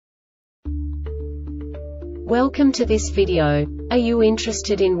Welcome to this video. Are you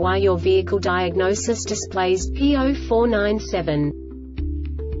interested in why your vehicle diagnosis displays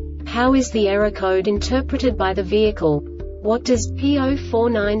P0497? How is the error code interpreted by the vehicle? What does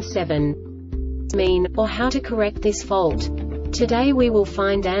P0497 mean, or how to correct this fault? Today we will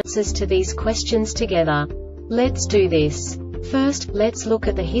find answers to these questions together. Let's do this. First, let's look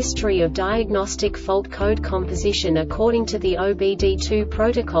at the history of diagnostic fault code composition according to the OBD2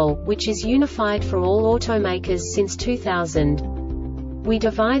 protocol, which is unified for all automakers since 2000. We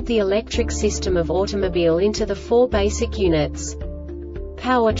divide the electric system of automobile into the four basic units: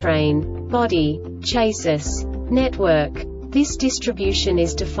 powertrain, body, chassis, network. This distribution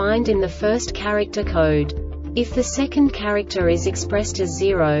is defined in the first character code. If the second character is expressed as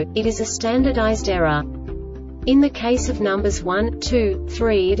 0, it is a standardized error. In the case of numbers 1, 2,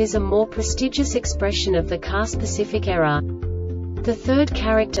 3, it is a more prestigious expression of the car-specific error. The third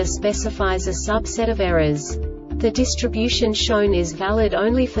character specifies a subset of errors. The distribution shown is valid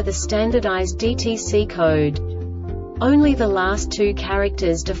only for the standardized DTC code. Only the last two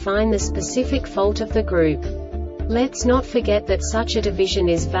characters define the specific fault of the group. Let's not forget that such a division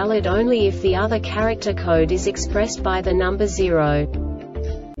is valid only if the other character code is expressed by the number 0.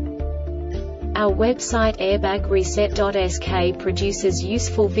 Our website airbagreset.sk produces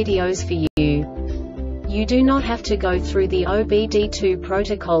useful videos for you. You do not have to go through the OBD2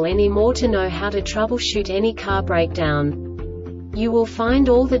 protocol anymore to know how to troubleshoot any car breakdown. You will find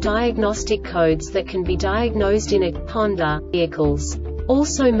all the diagnostic codes that can be diagnosed in a Honda vehicles.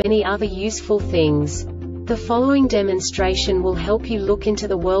 Also many other useful things. The following demonstration will help you look into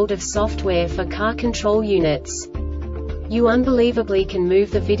the world of software for car control units. You unbelievably can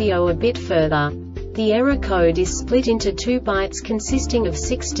move the video a bit further. The error code is split into 2 bytes consisting of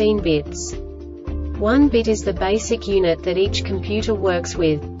 16 bits. 1 bit is the basic unit that each computer works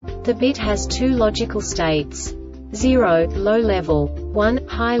with. The bit has 2 logical states: 0, low level, 1,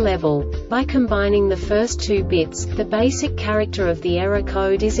 high level. By combining the first 2 bits, the basic character of the error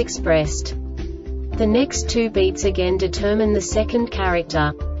code is expressed. The next 2 beats again determine the second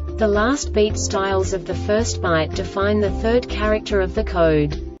character. The last beat styles of the first byte define the third character of the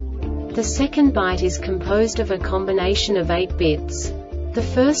code. The second byte is composed of a combination of 8 bits. The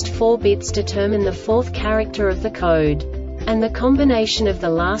first 4 bits determine the fourth character of the code. And the combination of the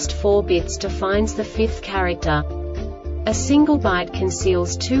last 4 bits defines the fifth character. A single byte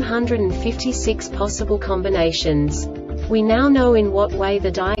conceals 256 possible combinations. We now know in what way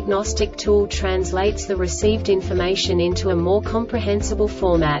the diagnostic tool translates the received information into a more comprehensible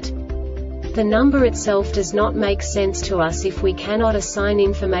format. The number itself does not make sense to us if we cannot assign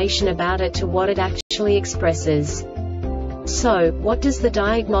information about it to what it actually expresses. So, what does the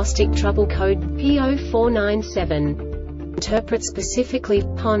diagnostic trouble code P0497 interpret specifically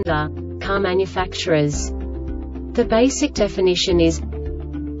for Honda car manufacturers? The basic definition is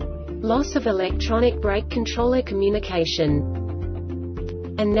loss of electronic brake controller communication.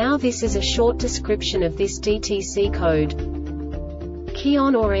 And now this is a short description of this DTC code. Key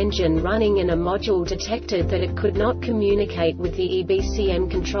on or engine running and a module detected that it could not communicate with the EBCM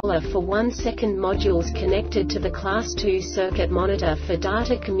controller for 1 second. Modules connected to the Class 2 circuit monitor for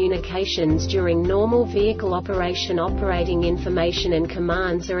data communications during normal vehicle operation. Operating information and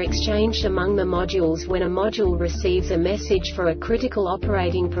commands are exchanged among the modules. When a module receives a message for a critical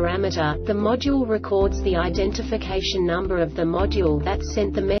operating parameter, the module records the identification number of the module that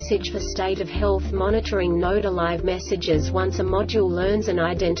sent the message for state of health monitoring. Node alive messages. Once a module learns an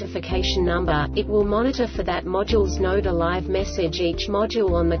identification number, it will monitor for that module's node alive message. Each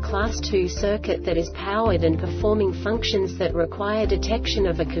module on the Class 2 circuit that is powered and performing functions that require detection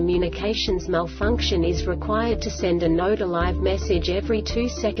of a communications malfunction is required to send a node alive message every 2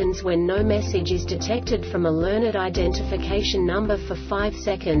 seconds. When no message is detected from a learned identification number for 5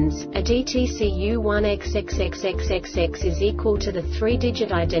 seconds, a DTC U1xxx is equal to the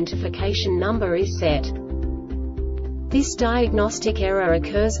 3-digit identification number is set. This diagnostic error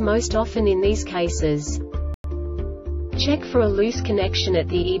occurs most often in these cases. Check for a loose connection at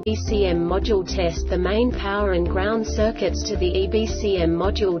the EBCM module. Test the main power and ground circuits to the EBCM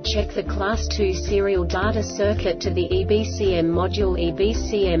module. Check the Class 2 serial data circuit to the EBCM module.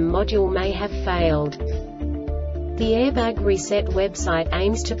 EBCM module may have failed. The Airbag Reset website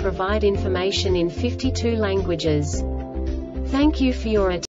aims to provide information in 52 languages. Thank you for your attention.